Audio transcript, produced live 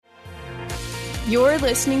You're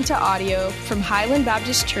listening to audio from Highland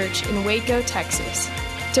Baptist Church in Waco, Texas.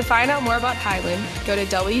 To find out more about Highland, go to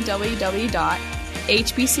www.hbcwaco.org.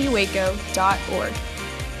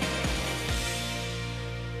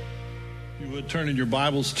 You would turn in your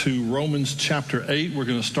Bibles to Romans chapter 8. We're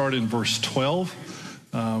going to start in verse 12.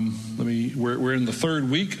 We're in the third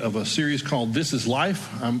week of a series called This is Life.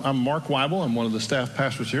 I'm Mark Weibel. I'm one of the staff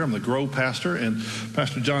pastors here. I'm the Grow pastor, and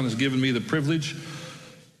Pastor John has given me the privilege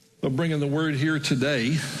of bringing the word here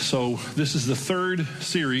today. So this is the third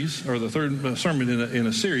series, or the third sermon in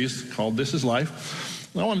a series called This is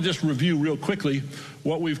Life. And I want to just review real quickly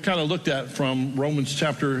what we've kind of looked at from Romans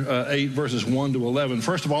chapter 8, verses 1 to 11.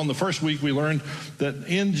 First of all, in the first week, we learned that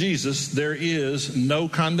in Jesus there is no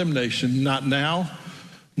condemnation, not now,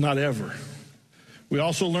 not ever. We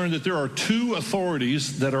also learned that there are two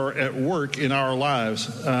authorities that are at work in our lives.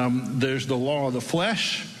 There's the law of the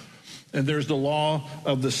flesh, and there's the law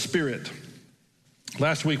of the Spirit.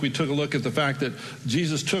 Last week we took a look at the fact that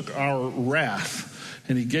Jesus took our wrath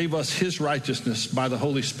and he gave us his righteousness by the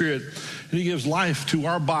Holy Spirit. And he gives life to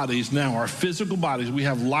our bodies now, our physical bodies. We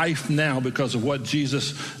have life now because of what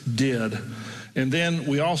Jesus did. And then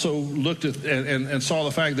we also looked at and saw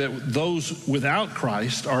the fact that those without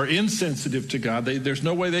Christ are insensitive to God. There's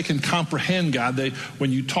no way they can comprehend God.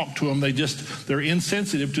 When you talk to them, they're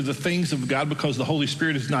insensitive to the things of God because the Holy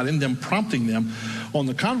Spirit is not in them, prompting them. On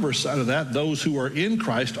the converse side of that, those who are in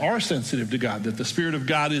Christ are sensitive to God, that the Spirit of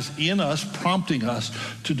God is in us, prompting us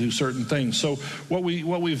to do certain things. So what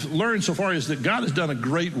we've learned so far is that God has done a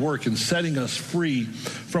great work in setting us free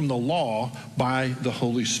from the law by the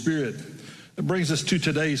Holy Spirit. That brings us to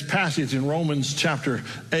today's passage in Romans chapter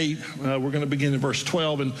 8. We're going to begin in verse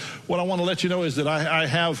 12. And what I want to let you know is that I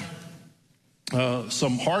have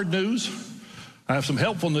some hard news, I have some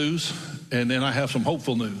helpful news, and then I have some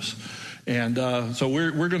hopeful news. And so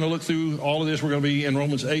we're going to look through all of this. We're going to be in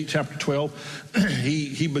Romans 8, chapter 12.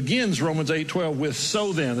 He begins Romans 8:12 with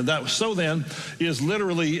so then. And that so then is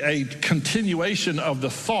literally a continuation of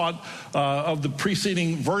the thought of the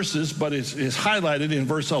preceding verses, but it's highlighted in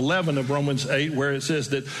verse 11 of Romans 8, where it says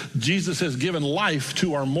that Jesus has given life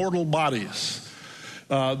to our mortal bodies.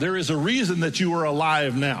 There is a reason that you are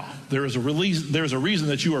alive now. There's a reason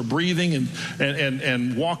that you are breathing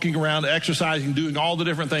and walking around, exercising, doing all the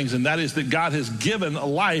different things, and that is that God has given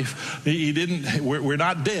life. We're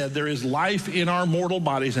not dead. There is life in our mortal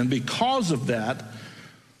bodies, and because of that,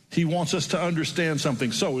 he wants us to understand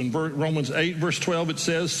something. So in Romans 8, verse 12, it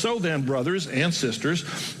says, so then, brothers and sisters,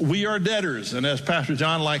 we are debtors. And as Pastor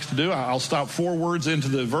John likes to do, I'll stop 4 words into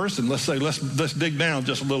the verse and let's dig down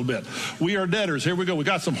just a little bit. We are debtors. Here we go. We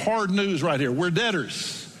got some hard news right here. We're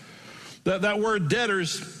debtors. That word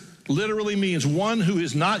debtors literally means one who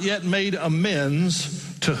is not yet made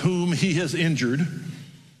amends to whom he has injured.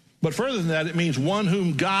 But further than that, it means one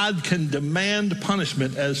whom God can demand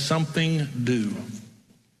punishment as something due.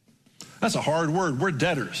 That's a hard word. We're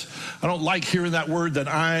debtors. I don't like hearing that word, that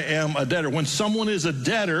I am a debtor. When someone is a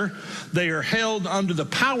debtor, they are held under the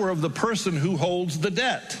power of the person who holds the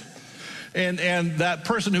debt. And that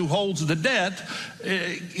person who holds the debt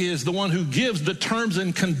is the one who gives the terms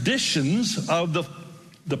and conditions of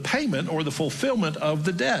the payment or the fulfillment of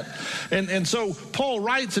the debt. And so Paul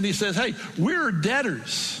writes and he says, hey, we're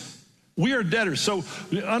debtors. We are debtors. So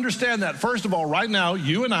understand that. First of all, right now,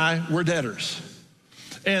 you and I, we're debtors.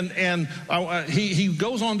 And he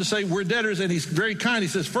goes on to say we're debtors, and he's very kind. He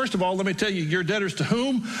says, first of all, let me tell you, you're debtors to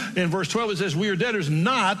whom? In verse 12, it says, we are debtors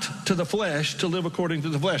not to the flesh, to live according to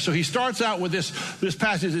the flesh. So he starts out with this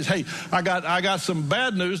passage is, hey, I got some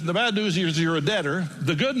bad news, and the bad news is you're a debtor.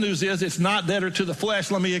 The good news is it's not debtor to the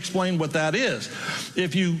flesh. Let me explain what that is.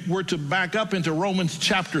 If you were to back up into Romans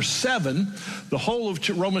chapter 7, the whole of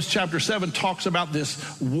Romans chapter 7 talks about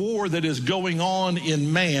this war that is going on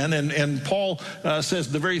in man, and Paul says,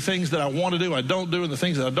 the very things that I want to do, I don't do, and the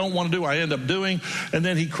things that I don't want to do, I end up doing. And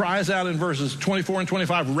then he cries out in verses 24 and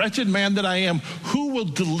 25, wretched man that I am, who will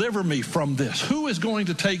deliver me from this? Who is going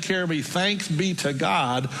to take care of me? Thanks be to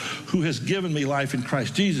God who has given me life in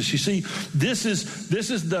Christ Jesus. You see, this is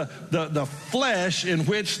the flesh in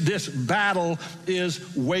which this battle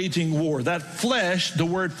is waging war. That flesh, the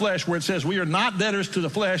word flesh, where it says we are not debtors to the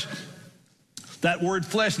flesh, that word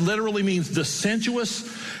flesh literally means the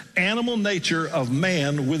sensuous animal nature of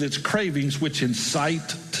man with its cravings which incite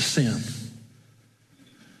to sin.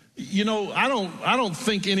 You know, I don't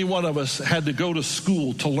think any one of us had to go to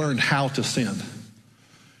school to learn how to sin.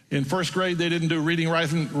 In first grade, they didn't do reading,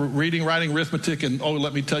 writing, arithmetic, and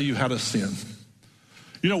let me tell you how to sin.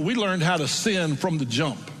 You know, we learned how to sin from the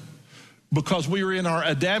jump. Because we were in our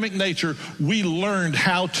Adamic nature, we learned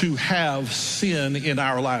how to have sin in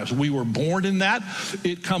our lives. We were born in that.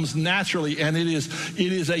 It comes naturally, and it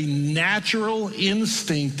is a natural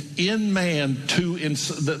instinct in man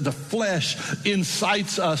the flesh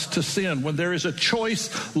incites us to sin. When there is a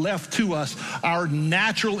choice left to us, our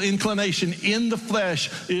natural inclination in the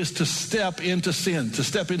flesh is to step into sin, to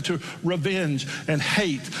step into revenge and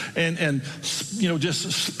hate and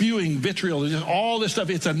just spewing vitriol, just all this stuff.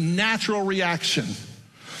 It's a natural reaction.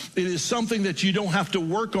 It is something that you don't have to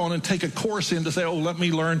work on and take a course in to say, oh, let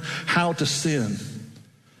me learn how to sin.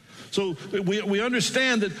 So we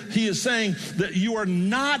understand that he is saying that you are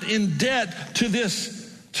not in debt to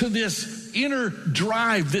this inner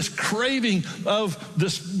drive, this craving of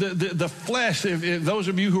the flesh. If those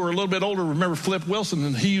of you who are a little bit older remember Flip Wilson,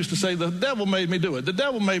 and he used to say, the devil made me do it. The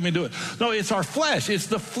devil made me do it. No, it's our flesh. It's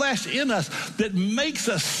the flesh in us that makes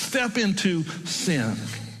us step into sin.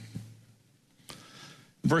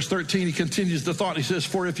 Verse 13, he continues the thought. He says,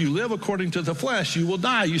 for if you live according to the flesh, you will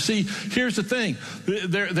die. You see, here's the thing.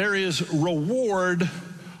 There is reward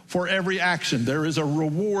for every action. There is a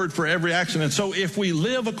reward for every action. And so if we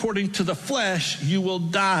live according to the flesh, you will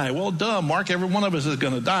die. Well, duh, Mark, every one of us is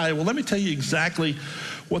going to die. Well, let me tell you exactly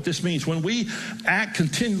what this means. When we act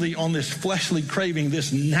continually on this fleshly craving,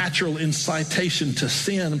 this natural incitation to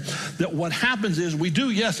sin, that what happens is we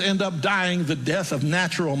do, yes, end up dying the death of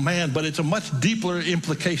natural man, but it's a much deeper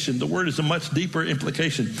implication. The word is a much deeper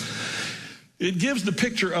implication. It gives the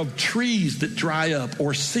picture of trees that dry up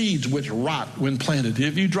or seeds which rot when planted.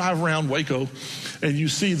 If you drive around Waco and you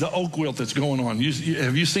see the oak wilt that's going on,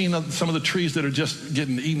 have you seen some of the trees that are just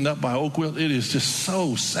getting eaten up by oak wilt? It is just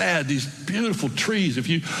so sad. These beautiful trees. If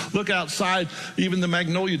you look outside, even the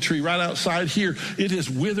magnolia tree right outside here, it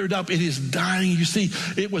is withered up. It is dying. You see,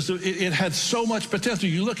 it had so much potential.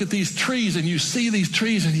 You look at these trees and you see these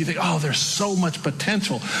trees and you think, oh, there's so much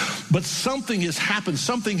potential. But something has happened.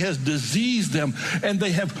 Something has diseased them, and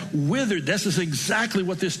they have withered. This is exactly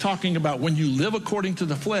what this is talking about. When you live according to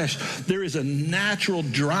the flesh, there is a natural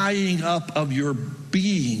drying up of your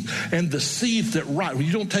being, and the seeds that rot.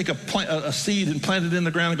 You don't take a seed and plant it in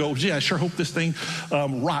the ground and go, gee, I sure hope this thing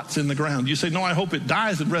rots in the ground. You say, no, I hope it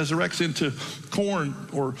dies and resurrects into corn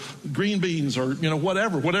or green beans or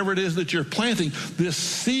whatever it is that you're planting, this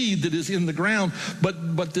seed that is in the ground.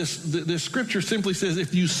 But this scripture simply says,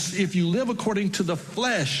 if you live according to the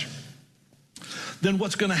flesh, then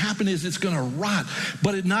what's going to happen is it's going to rot.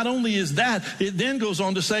 But it not only is that, it then goes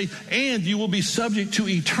on to say, and you will be subject to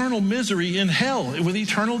eternal misery in hell with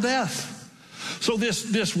eternal death. So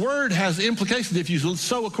this word has implications. If you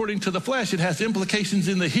sow according to the flesh, it has implications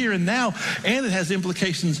in the here and now, and it has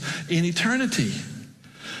implications in eternity.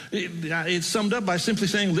 It's summed up by simply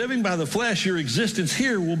saying, living by the flesh, your existence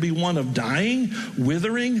here will be one of dying,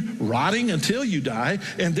 withering, rotting until you die,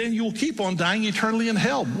 and then you will keep on dying eternally in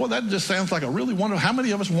hell. Well, that just sounds like a really wonderful. How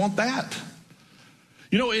many of us want that?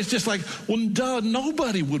 It's just like, well, duh,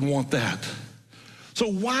 nobody would want that.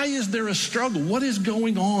 So why is there a struggle? What is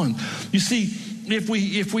going on? You see,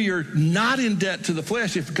 if we are not in debt to the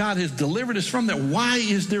flesh, if God has delivered us from that, why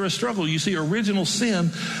is there a struggle? You see, original sin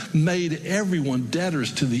made everyone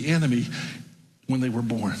debtors to the enemy when they were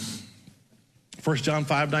born. 1 John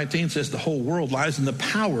 5:19 says the whole world lies in the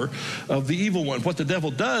power of the evil one. What the devil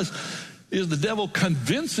does is the devil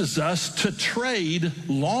convinces us to trade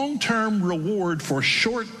long-term reward for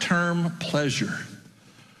short-term pleasure.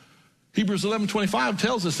 Hebrews 11:25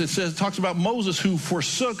 tells us, it talks about Moses who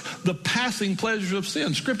forsook the passing pleasures of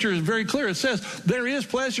sin. Scripture is very clear. It says there is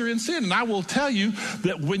pleasure in sin. And I will tell you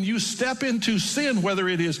that when you step into sin, whether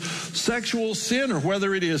it is sexual sin or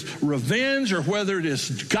whether it is revenge or whether it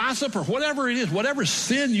is gossip or whatever it is, whatever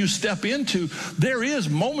sin you step into, there is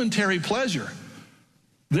momentary pleasure.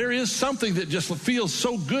 There is something that just feels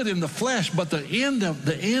so good in the flesh, but the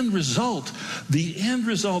end result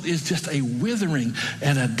is just a withering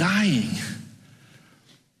and a dying.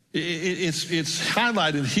 It's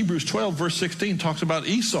highlighted. Hebrews 12 verse 16 talks about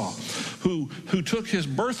Esau, who took his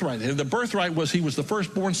birthright. And the birthright was he was the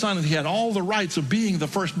firstborn son, and he had all the rights of being the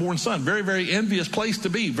firstborn son. Very, very envious place to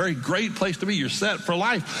be. Very great place to be. You're set for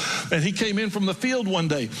life. And he came in from the field one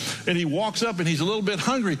day, and he walks up, and he's a little bit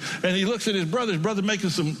hungry, and he looks at his brother making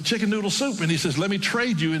some chicken noodle soup, and he says, let me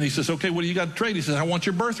trade you. And he says, okay, what do you got to trade? He says, I want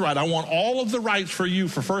your birthright. I want all of the rights for you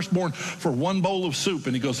for firstborn for one bowl of soup.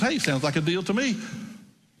 And he goes, hey, sounds like a deal to me.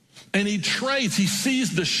 And he trades. He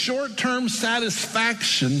sees the short-term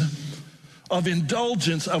satisfaction of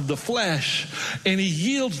indulgence of the flesh, and he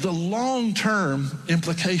yields the long-term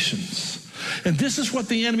implications. And this is what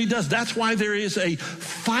the enemy does. That's why there is a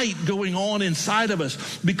fight going on inside of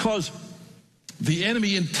us, because The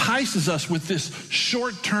enemy entices us with this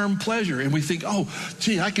short-term pleasure, and we think, oh,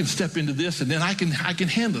 gee, I can step into this, and then I can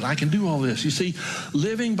handle it. I can do all this. You see,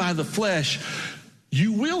 living by the flesh,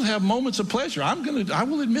 you will have moments of pleasure. I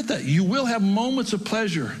will admit that. You will have moments of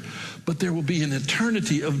pleasure, but there will be an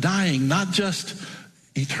eternity of dying, not just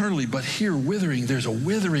eternally, but here withering. There's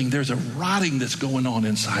a rotting that's going on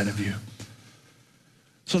inside of you.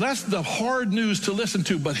 So that's the hard news to listen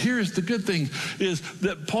to, but here's the good thing is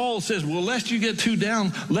that Paul says, well, lest you get too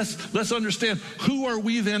down, let's understand, who are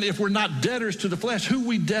we then if we're not debtors to the flesh? Who are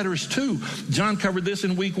we debtors to? John covered this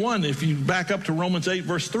in week 1. If you back up to Romans 8,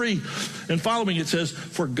 verse 3 and following, it says,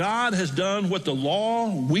 for God has done what the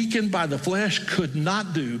law, weakened by the flesh, could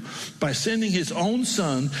not do by sending his own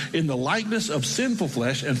son in the likeness of sinful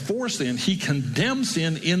flesh, and for sin, he condemned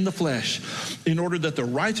sin in the flesh in order that the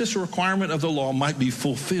righteous requirement of the law might be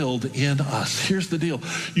fulfilled in us. Here's the deal.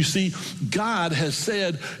 You see, God has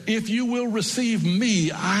said, if you will receive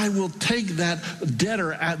me, I will take the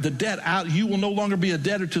debt out. You will no longer be a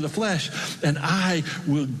debtor to the flesh, and I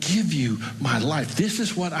will give you my life. This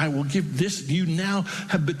is what I will give. This, you now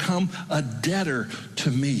have become a debtor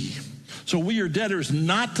to me. So we are debtors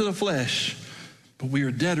not to the flesh, but we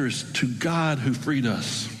are debtors to God who freed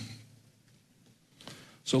us.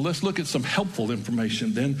 So let's look at some helpful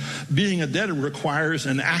information then. Being a debtor requires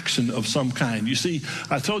an action of some kind. You see,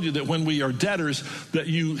 I told you that when we are debtors, that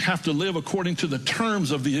you have to live according to the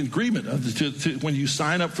terms of the agreement when you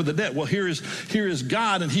sign up for the debt. Well, here is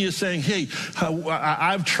God, and he is saying, hey,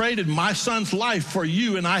 I've traded my son's life for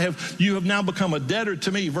you, and you have now become a debtor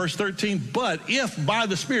to me. Verse 13, but if by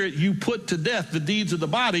the Spirit you put to death the deeds of the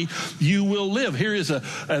body, you will live. Here is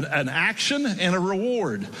an action and a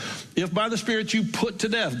reward. If by the Spirit you put to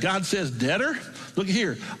death, God says, debtor, look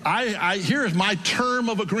here. Here is my term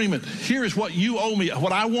of agreement. Here is what you owe me.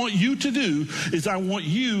 What I want you to do is I want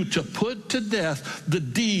you to put to death the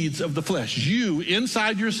deeds of the flesh. You,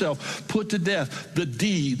 inside yourself, put to death the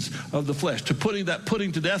deeds of the flesh.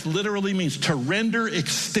 Putting to death literally means to render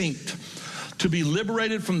extinct, to be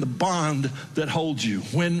liberated from the bond that holds you.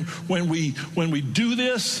 When we do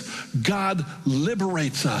this, God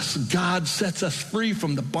liberates us. God sets us free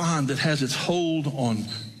from the bond that has its hold on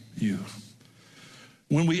you.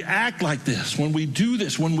 When we act like this, when we do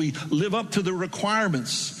this, when we live up to the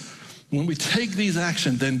requirements, when we take these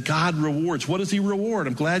actions, then God rewards. What does he reward?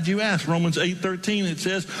 I'm glad you asked. Romans 8:13, it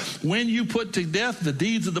says, when you put to death the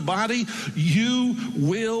deeds of the body, you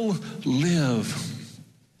will live.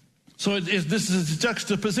 So this is a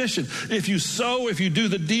juxtaposition. If you do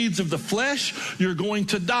the deeds of the flesh, you're going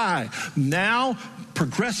to die. Now,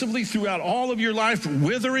 progressively throughout all of your life,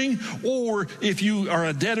 withering, or if you are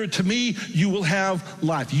a debtor to me, you will have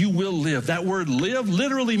life. You will live. That word live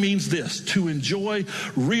literally means this, to enjoy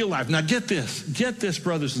real life. Now get this,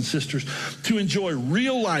 brothers and sisters, to enjoy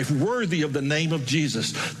real life worthy of the name of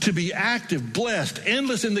Jesus, to be active, blessed,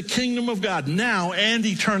 endless in the kingdom of God, now and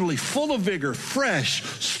eternally, full of vigor, fresh,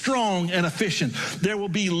 strong, and efficient. There will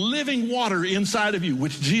be living water inside of you,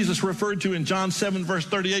 which Jesus referred to in John 7, verse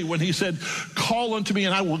 38, when he said, call unto me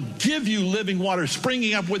and I will give you living water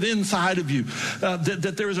springing up within inside of you.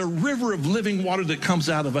 That there is a river of living water that comes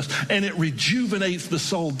out of us, and it rejuvenates the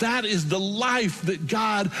soul. That is the life that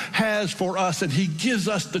God has for us, and he gives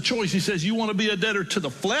us the choice. He says, you want to be a debtor to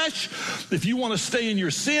the flesh? If you want to stay in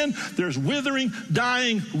your sin, there's withering,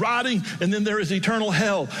 dying, rotting, and then there is eternal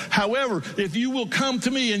hell. However, if you will come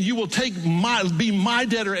to me and you will be my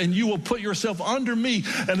debtor, and you will put yourself under me,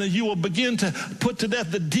 and then you will begin to put to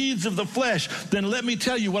death the deeds of the flesh, then let me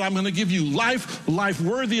tell you what I'm going to give you: life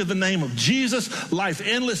worthy of the name of Jesus, life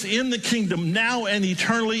endless in the kingdom now and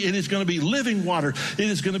eternally. It is going to be living water. It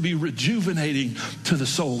is going to be rejuvenating to the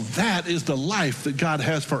soul. That is the life that God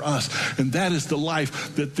has for us, and that is the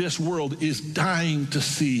life that this world is dying to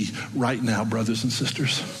see right now, brothers and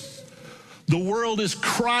sisters. The world is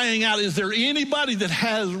crying out, is there anybody that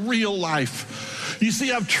has real life? You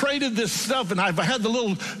see, I've traded this stuff, and I've had the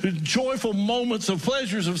little joyful moments of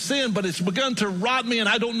pleasures of sin, but it's begun to rot me, and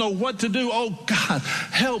I don't know what to do. Oh, God,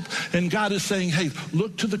 help. And God is saying, hey,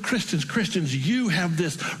 look to the Christians. Christians, you have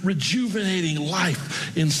this rejuvenating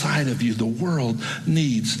life inside of you. The world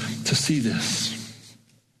needs to see this.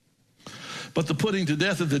 But the putting to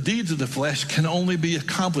death of the deeds of the flesh can only be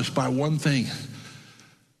accomplished by one thing: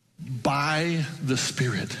 by the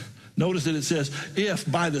Spirit. Notice that it says, if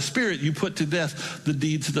by the Spirit you put to death the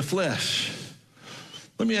deeds of the flesh.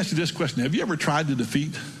 Let me ask you this question. Have you ever tried to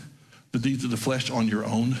defeat the deeds of the flesh on your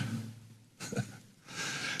own?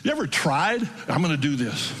 You ever tried? I'm going to do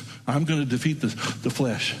this. I'm going to defeat the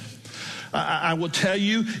flesh. I will tell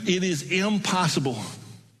you, it is impossible.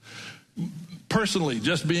 Personally,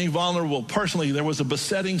 just being vulnerable, personally, there was a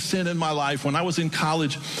besetting sin in my life. When I was in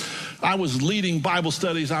college, I was leading Bible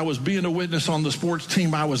studies. I was being a witness on the sports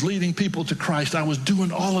team. I was leading people to Christ. I was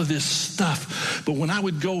doing all of this stuff. But when I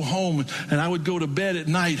would go home and I would go to bed at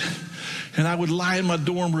night and I would lie in my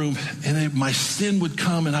dorm room and my sin would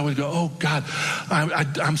come and I would go, oh, God,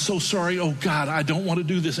 I'm so sorry. Oh, God, I don't want to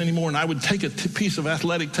do this anymore. And I would take a piece of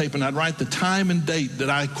athletic tape and I'd write the time and date that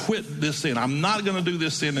I quit this sin. I'm not going to do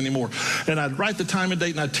this sin anymore. And I'd write the time and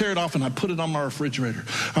date and I'd tear it off and I'd put it on my refrigerator.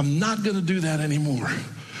 I'm not going to do that anymore.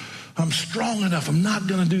 I'm strong enough. I'm not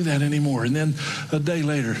going to do that anymore. And then a day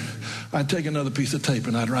later, I'd take another piece of tape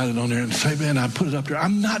and I'd write it on there and say, man, I'd put it up there.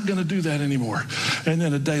 I'm not going to do that anymore. And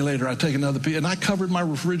then a day later, I'd take another piece. And I covered my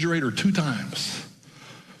refrigerator 2 times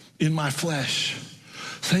in my flesh,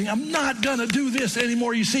 saying, I'm not going to do this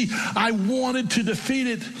anymore. You see, I wanted to defeat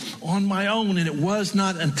it on my own, and it was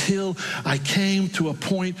not until I came to a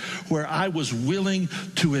point where I was willing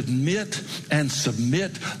to admit and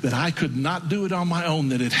submit that I could not do it on my own,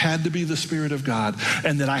 that it had to be the Spirit of God,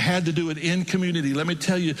 and that I had to do it in community. Let me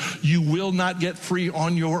tell you, you will not get free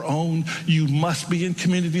on your own. You must be in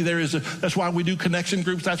community. That's why we do connection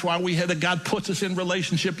groups. That's why God puts us in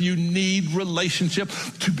relationship. You need relationship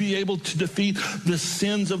to be able to defeat the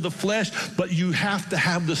sins of the flesh, but you have to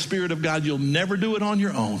have the Spirit of God. You'll never do it on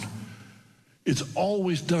your own. It's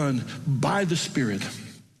always done by the Spirit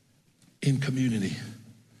in community.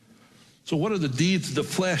 So what are the deeds of the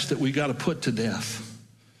flesh that we got to put to death?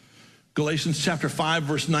 Galatians chapter 5,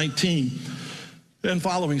 verse 19 and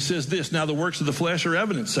following says this, now the works of the flesh are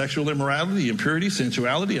evident: sexual immorality, impurity,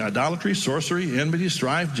 sensuality, idolatry, sorcery, enmity,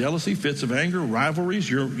 strife, jealousy, fits of anger, rivalries,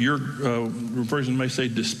 your version may say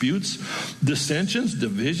disputes, dissensions,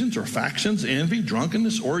 divisions, or factions, envy,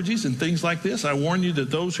 drunkenness, orgies, and things like this. I warn you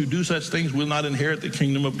that those who do such things will not inherit the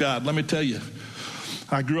kingdom of God. Let me tell you,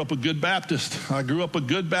 I grew up a good Baptist.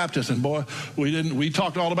 And boy, we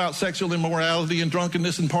talked all about sexual immorality and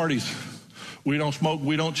drunkenness and parties. We don't smoke,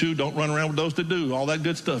 we don't chew, don't run around with those that do, all that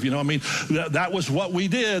good stuff. You know, I mean, that was what we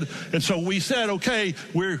did. And so we said, okay,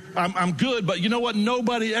 I'm good. But you know what?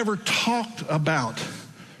 Nobody ever talked about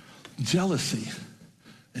jealousy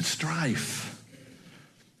and strife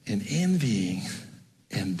and envying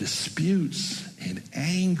and disputes and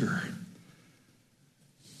anger.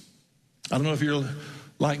 I don't know if you're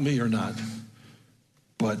like me or not,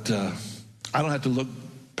 but I don't have to look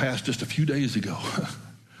past just a few days ago.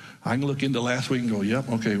 I can look into last week and go, yep,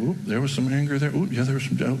 okay, there was some anger there. Yeah, there was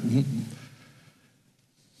some.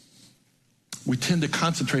 We tend to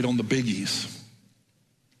concentrate on the biggies.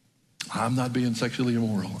 I'm not being sexually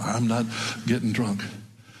immoral. I'm not getting drunk.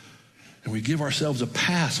 And we give ourselves a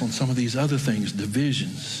pass on some of these other things,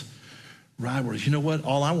 divisions, rivalries. You know what?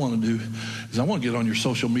 All I want to do is I want to get on your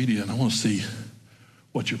social media and I want to see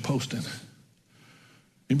what you're posting.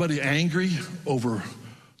 Anybody angry over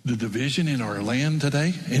the division in our land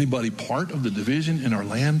today? Anybody part of the division in our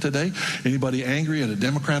land today? Anybody angry at a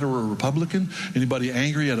Democrat or a Republican? Anybody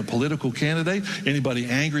angry at a political candidate? Anybody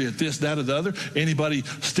angry at this, that, or the other? Anybody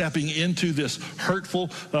stepping into this hurtful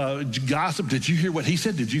gossip? Did you hear what he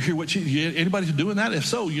said? Did you hear what anybody doing that? If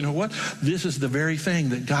so, you know what? This is the very thing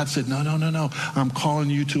that God said, no. I'm calling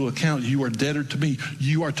you to account. You are debtor to me.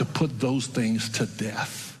 You are to put those things to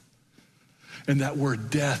death. And that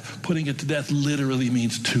word death, putting it to death, literally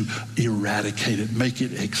means to eradicate it, make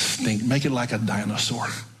it extinct, make it like a dinosaur.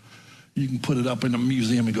 You can put it up in a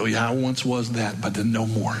museum and go, yeah, I once was that, but then no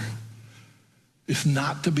more. It's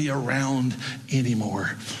not to be around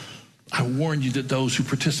anymore. I warn you that those who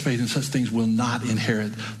participate in such things will not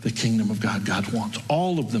inherit the kingdom of God. God wants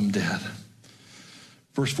all of them dead.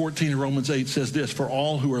 Verse 14 in Romans 8 says this, for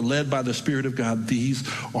all who are led by the Spirit of God, these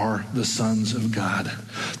are the sons of God.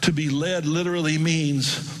 To be led literally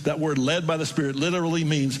means, that word led by the Spirit literally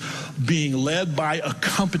means being led by,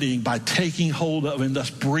 accompanying, by taking hold of, and thus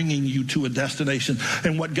bringing you to a destination.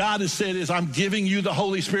 And what God has said is, I'm giving you the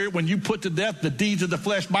Holy Spirit. When you put to death the deeds of the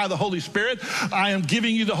flesh by the Holy Spirit, I am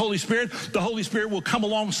giving you the Holy Spirit. The Holy Spirit will come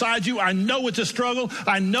alongside you. I know it's a struggle.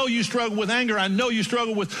 I know you struggle with anger. I know you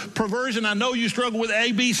struggle with perversion. I know you struggle with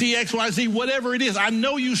A, B, C, X, Y, Z, whatever it is. I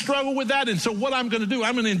know you struggle with that. And so what I'm going to do,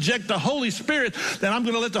 I'm going to inject the Holy Spirit, then I'm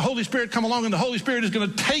going to let the Holy Spirit come along, and the Holy Spirit is going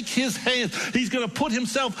to take his hands. He's going to put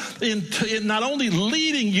himself in not only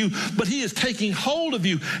leading you, but he is taking hold of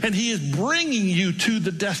you, and he is bringing you to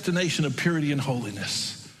the destination of purity and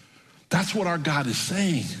holiness. That's what our God is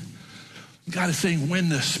saying. God is saying when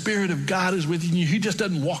the Spirit of God is within you, he just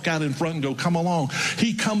doesn't walk out in front and go, come along.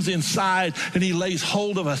 He comes inside and he lays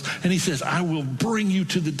hold of us and he says, I will bring you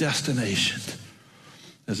to the destination.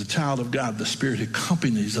 As a child of God, the Spirit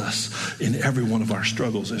accompanies us in every one of our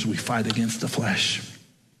struggles as we fight against the flesh.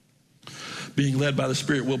 Being led by the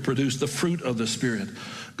Spirit will produce the fruit of the Spirit.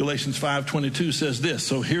 Galatians 5:22 says this.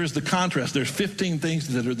 So here's the contrast. There's 15 things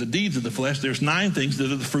that are the deeds of the flesh. There's 9 things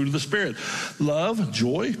that are the fruit of the Spirit. Love,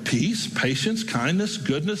 joy, peace, patience, kindness,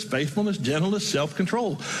 goodness, faithfulness, gentleness,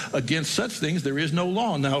 self-control. Against such things there is no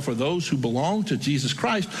law. Now for those who belong to Jesus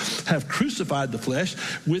Christ have crucified the flesh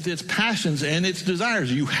with its passions and its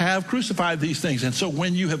desires. You have crucified these things. And so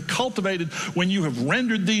when you have cultivated, when you have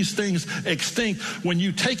rendered these things extinct, when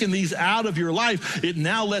you've taken these out of your life, it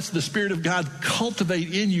now lets the Spirit of God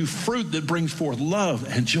cultivate in you fruit that brings forth love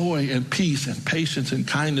and joy and peace and patience and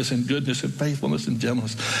kindness and goodness and faithfulness and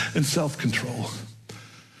gentleness and self-control.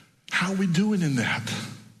 How are we doing in that?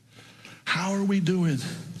 How are we doing?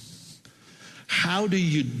 How do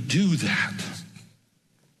you do that?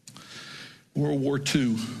 World War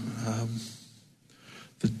II,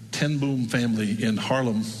 the Ten Boom family in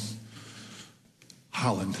Haarlem,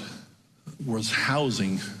 Holland, was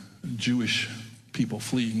housing Jewish people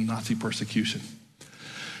fleeing Nazi persecution.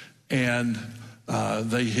 And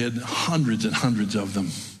they hid hundreds and hundreds of them.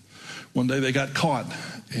 One day they got caught,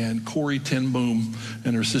 and Corrie ten Boom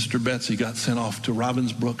and her sister Betsy got sent off to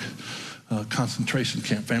Ravensbrück concentration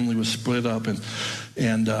camp. Family was split up,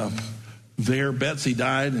 and there Betsy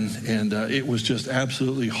died, and it was just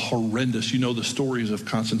absolutely horrendous. You know the stories of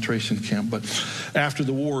concentration camp. But after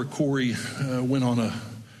the war, Corrie went on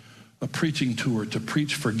a preaching tour to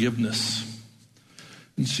preach forgiveness.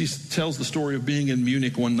 And she tells the story of being in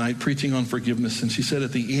Munich one night preaching on forgiveness. And she said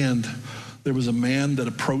at the end, there was a man that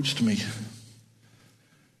approached me.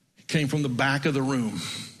 He came from the back of the room.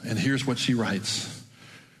 And here's what she writes.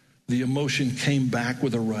 The emotion came back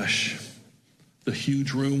with a rush. The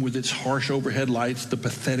huge room with its harsh overhead lights, the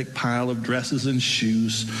pathetic pile of dresses and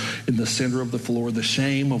shoes in the center of the floor, the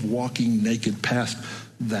shame of walking naked past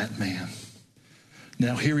that man.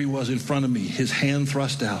 Now here he was in front of me, his hand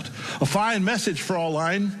thrust out. A fine message,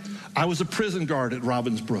 Fraulein. I was a prison guard at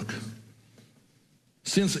Ravensbrück.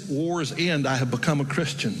 Since war's end, I have become a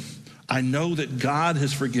Christian. I know that God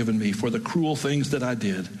has forgiven me for the cruel things that I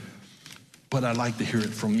did, but I'd like to hear it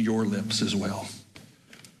from your lips as well.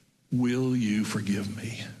 Will you forgive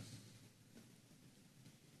me?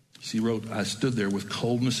 She wrote, I stood there with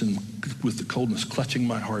coldness and with the coldness clutching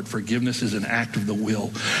my heart. Forgiveness is an act of the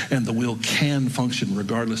will, and the will can function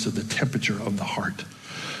regardless of the temperature of the heart.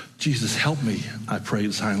 Jesus, help me, I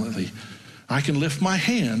prayed silently. I can lift my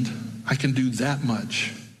hand. I can do that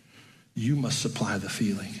much. You must supply the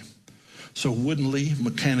feeling. So woodenly,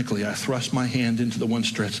 mechanically, I thrust my hand into the one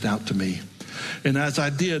stretched out to me. And as I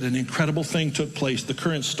did, an incredible thing took place. The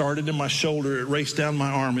current started in my shoulder. It raced down my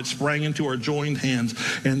arm. It sprang into our joined hands.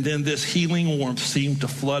 And then this healing warmth seemed to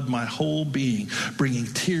flood my whole being, bringing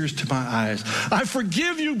tears to my eyes. I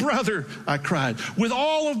forgive you, brother, I cried. With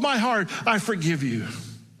all of my heart, I forgive you.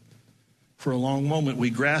 For a long moment, we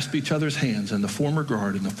grasped each other's hands, and the former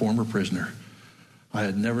guard and the former prisoner. I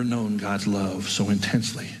had never known God's love so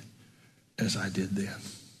intensely as I did then.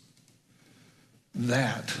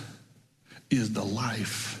 That is the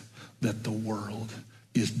life that the world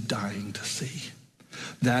is dying to see.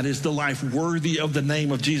 That is the life worthy of the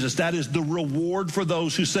name of Jesus. That is the reward for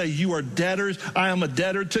those who say, you are debtors. I am a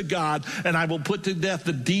debtor to God, and I will put to death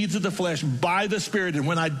the deeds of the flesh by the Spirit. And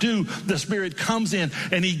when I do, the Spirit comes in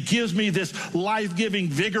and he gives me this life-giving,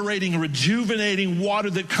 vigorating, rejuvenating water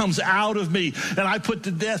that comes out of me. And I put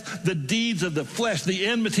to death the deeds of the flesh, the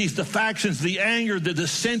enmities, the factions, the anger, the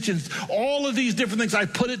dissensions, all of these different things. I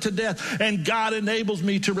put it to death, and God enables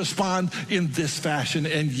me to respond in this fashion.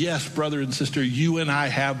 And yes, brother and sister, you and I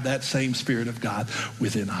have that same Spirit of God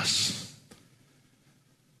within us.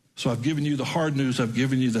 So I've given you the hard news. I've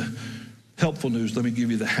given you the helpful news. Let me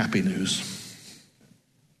give you the happy news.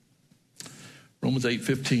 Romans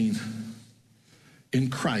 8:15. In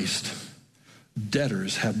Christ,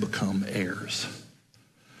 debtors have become heirs.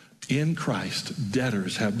 In Christ,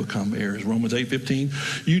 debtors have become heirs. Romans 8:15.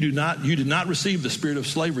 You did not receive the spirit of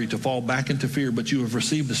slavery to fall back into fear, but you have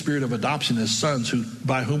received the spirit of adoption as sons,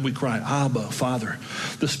 by whom we cry, Abba, Father.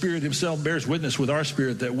 The Spirit himself bears witness with our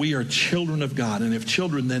spirit that we are children of God, and if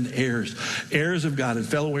children, then heirs, heirs of God and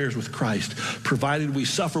fellow heirs with Christ, provided we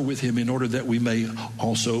suffer with him in order that we may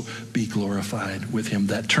also be glorified with him.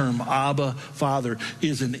 That term, Abba, Father,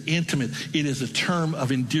 is an intimate, it is a term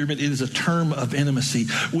of endearment, it is a term of intimacy.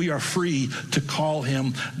 We are free to call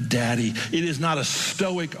him daddy. It is not a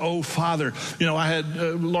stoic, oh, Father. You know,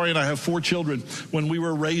 Lori and I have 4 children when we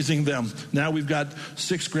were raising them. Now we've got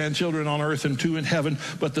 6 grandchildren on earth and 2 in heaven,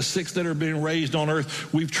 but the 6 that are being raised on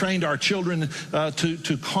earth, we've trained our children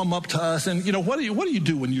to come up to us. And, you know, what do you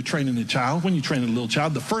do when you're training a child? When you train a little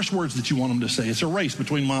child, the first words that you want them to say, it's a race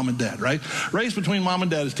between mom and dad, right? Race between mom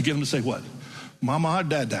and dad is to get them to say what? Mama or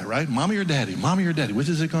dad, right? Mommy or daddy? Mommy or daddy? Which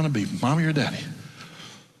is it going to be? Mommy or daddy?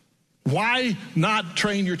 Why not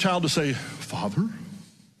train your child to say, Father?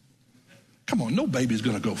 Come on, no baby's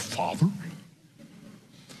going to go, Father.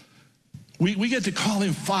 We get to call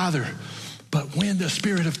him Father, but when the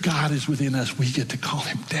Spirit of God is within us, we get to call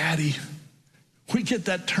him Daddy. We get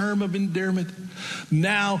that term of endearment.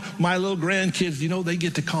 Now, my little grandkids, you know, they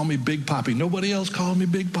get to call me Big Poppy. Nobody else calls me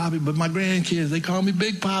Big Poppy, but my grandkids, they call me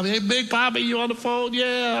Big Poppy. Hey, Big Poppy, you on the phone?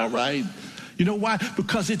 Yeah, all right. You know why?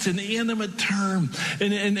 Because it's an intimate term.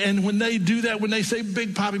 And when they do that, when they say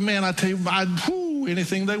Big Poppy, man, I tell you,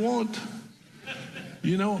 anything they want.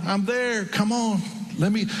 You know, I'm there. Come on.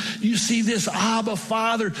 You see this Abba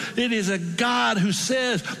Father. It is a God who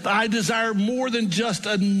says, I desire more than just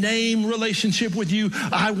a name relationship with you.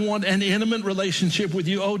 I want an intimate relationship with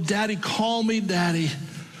you. Oh, Daddy, call me Daddy.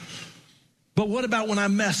 But what about when I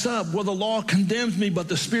mess up? Well, the law condemns me, but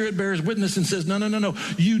the Spirit bears witness and says, no.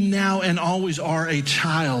 You now and always are a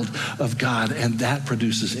child of God, and that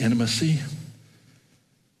produces intimacy.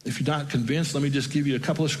 If you're not convinced, let me just give you a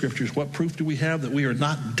couple of scriptures. What proof do we have that we are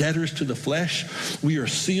not debtors to the flesh? We are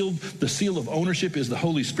sealed. The seal of ownership is the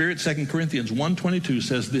Holy Spirit. 2 Corinthians 1:22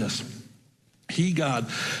 says this. He, God,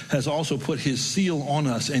 has also put his seal on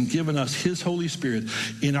us and given us his Holy Spirit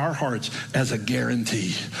in our hearts as a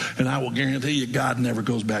guarantee. And I will guarantee you, God never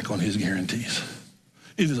goes back on his guarantees.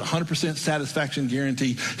 It is 100% satisfaction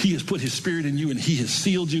guarantee. He has put his Spirit in you, and he has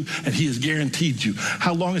sealed you, and he has guaranteed you.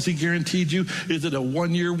 How long has he guaranteed you? Is it a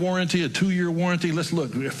 1-year warranty, a 2-year warranty? Let's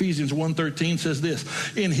look. Ephesians 1:13 says this.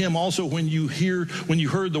 In him also, when you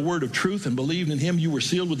heard the word of truth and believed in him, you were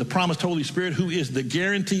sealed with the promised Holy Spirit, who is the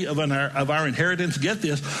guarantee of our inheritance. Get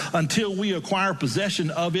this, until we acquire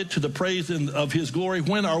possession of it to the praise of his glory.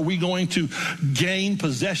 When are we going to gain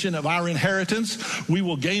possession of our inheritance? We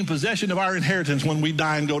will gain possession of our inheritance when we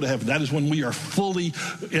die and go to heaven. That is when we are fully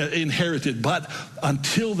inherited. But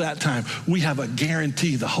until that time, we have a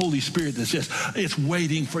guarantee, the Holy Spirit that says it's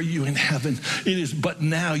waiting for you in heaven. It is, but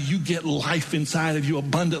now you get life inside of you,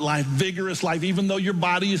 abundant life, vigorous life. Even though your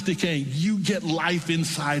body is decaying, you get life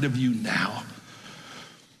inside of you now.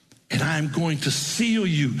 And I'm going to seal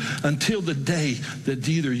you until the day that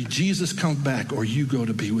either Jesus comes back or you go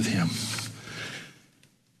to be with him.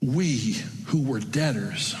 We who were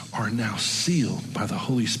debtors are now sealed by the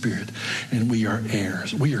Holy Spirit, and we are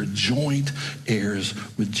heirs. We are joint heirs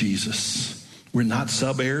with Jesus. We're not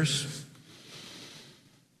sub-heirs.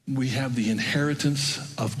 We have the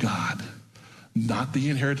inheritance of God, not the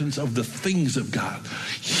inheritance of the things of God.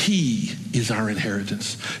 He is our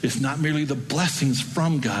inheritance. It's not merely the blessings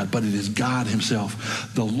from God, but it is God himself.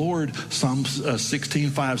 The Lord, Psalms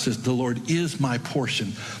 16:5 says, the Lord is my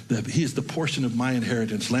portion. He is the portion of my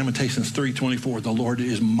inheritance. Lamentations 3:24, the Lord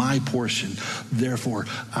is my portion. Therefore,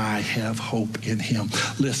 I have hope in him.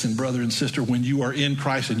 Listen, brother and sister, when you are in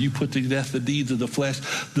Christ and you put to death the deeds of the flesh,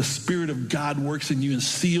 the Spirit of God works in you and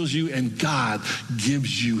seals you, and God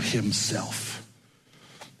gives you himself.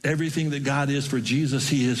 Everything that God is for Jesus,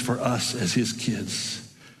 he is for us as his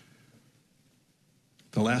kids.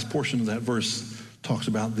 The last portion of that verse talks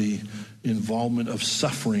about the involvement of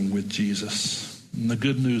suffering with Jesus. And the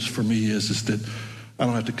good news for me is that I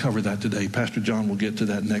don't have to cover that today. Pastor John will get to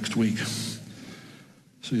that next week.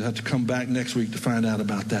 So you'll have to come back next week to find out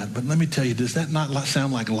about that. But let me tell you, does that not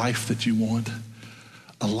sound like life that you want?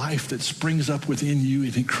 A life that springs up within you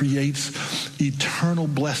and it creates eternal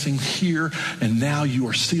blessing here, and now you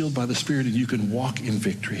are sealed by the Spirit and you can walk in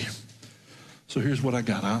victory. So here's what I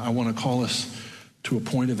got. I want to call us to a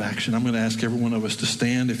point of action. I'm going to ask every one of us to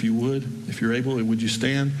stand, if you would. If you're able, would you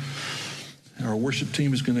stand? Our worship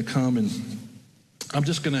team is going to come, and I'm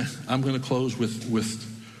going to close with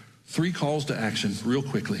 3 calls to action real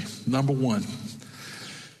quickly. Number 1,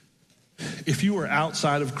 if you are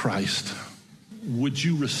outside of Christ, would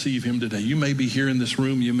you receive him today? You may be here in this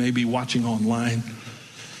room. You may be watching online.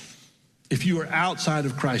 If you are outside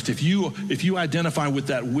of Christ, if you identify with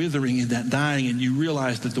that withering and that dying, and you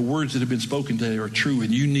realize that the words that have been spoken today are true and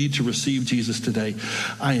you need to receive Jesus today,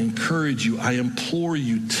 I encourage you, I implore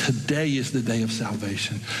you, today is the day of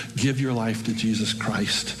salvation. Give your life to Jesus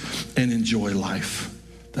Christ and enjoy life,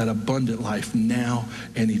 that abundant life now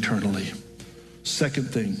and eternally. Second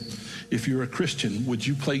thing, If you're a Christian, would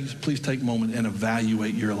you please take a moment and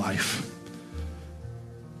evaluate your life?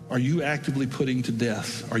 Are you actively putting to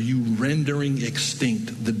death? Are you rendering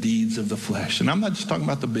extinct the deeds of the flesh? And I'm not just talking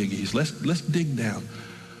about the biggies. Let's dig down.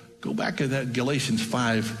 Go back to that Galatians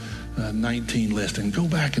 5:19 list and go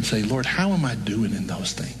back and say, Lord, how am I doing in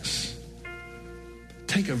those things?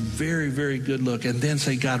 Take a very, very good look and then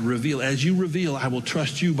say, God, reveal. As you reveal, I will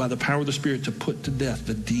trust you by the power of the Spirit to put to death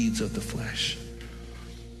the deeds of the flesh.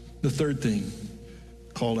 The third thing,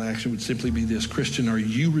 call to action, would simply be this. Christian, are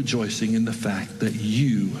you rejoicing in the fact that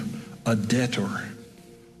you, a debtor,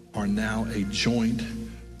 are now a joint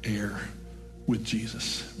heir with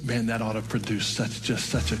Jesus? Man, that ought to produce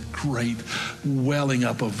such a great welling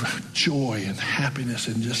up of joy and happiness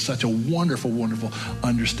and just such a wonderful, wonderful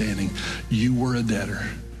understanding. You were a debtor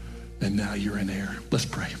and now you're an heir. Let's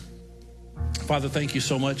pray. Father, thank you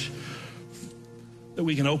so much that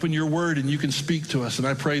we can open your word and you can speak to us. And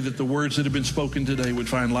I pray that the words that have been spoken today would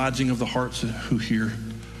find lodging of the hearts who hear.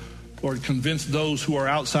 Lord, convince those who are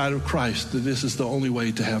outside of Christ that this is the only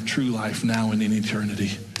way to have true life now and in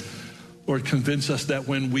eternity. Lord, convince us that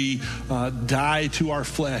when we die to our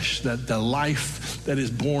flesh, that the life that is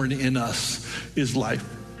born in us is life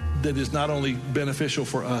that is not only beneficial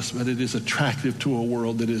for us, but it is attractive to a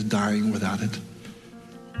world that is dying without it.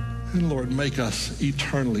 And Lord, make us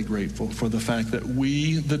eternally grateful for the fact that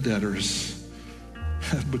we, the debtors,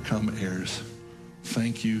 have become heirs.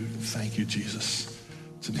 Thank you, Jesus.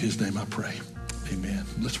 It's in his name I pray. Amen.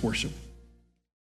 Let's worship.